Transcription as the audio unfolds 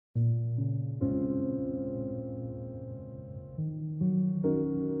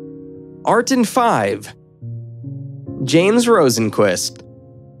Art in 5. James Rosenquist.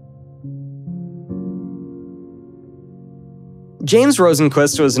 James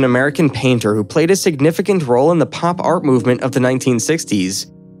Rosenquist was an American painter who played a significant role in the pop art movement of the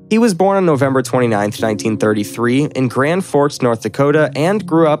 1960s. He was born on November 29, 1933, in Grand Forks, North Dakota, and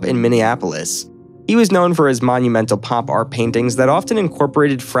grew up in Minneapolis. He was known for his monumental pop art paintings that often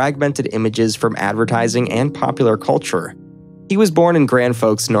incorporated fragmented images from advertising and popular culture. He was born in Grand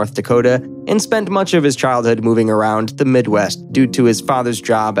Forks, North Dakota, and spent much of his childhood moving around the Midwest due to his father's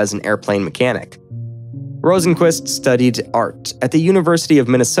job as an airplane mechanic. Rosenquist studied art at the University of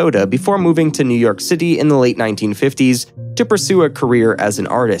Minnesota before moving to New York City in the late 1950s to pursue a career as an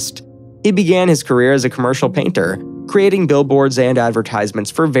artist. He began his career as a commercial painter, creating billboards and advertisements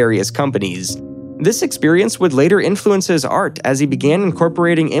for various companies. This experience would later influence his art as he began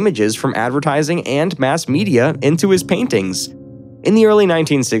incorporating images from advertising and mass media into his paintings. In the early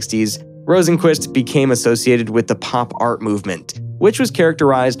 1960s, Rosenquist became associated with the pop art movement, which was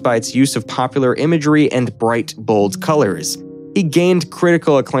characterized by its use of popular imagery and bright, bold colors. He gained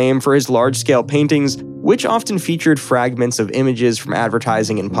critical acclaim for his large-scale paintings, which often featured fragments of images from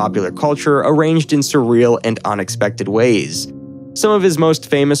advertising and popular culture arranged in surreal and unexpected ways. Some of his most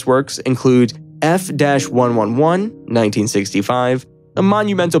famous works include F-111, 1965, a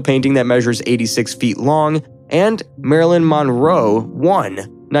monumental painting that measures 86 feet long, and Marilyn Monroe 1,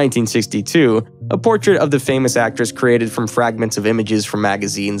 1962, a portrait of the famous actress created from fragments of images from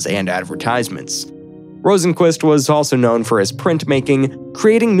magazines and advertisements. Rosenquist was also known for his printmaking,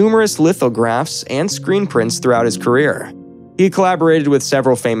 creating numerous lithographs and screen prints throughout his career. He collaborated with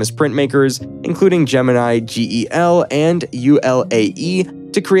several famous printmakers, including Gemini GEL and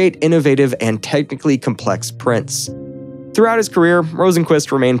ULAE, to create innovative and technically complex prints. Throughout his career,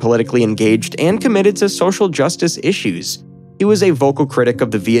 Rosenquist remained politically engaged and committed to social justice issues. He was a vocal critic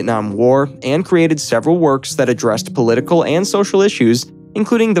of the Vietnam War and created several works that addressed political and social issues,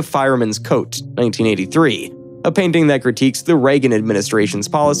 including The Fireman's Coat, 1983, a painting that critiques the Reagan administration's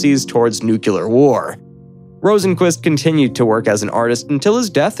policies towards nuclear war. Rosenquist continued to work as an artist until his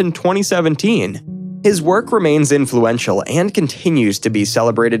death in 2017. His work remains influential and continues to be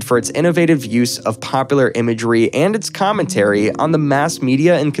celebrated for its innovative use of popular imagery and its commentary on the mass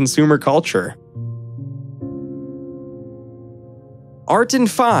media and consumer culture. Art in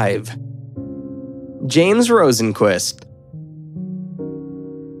 5. James Rosenquist.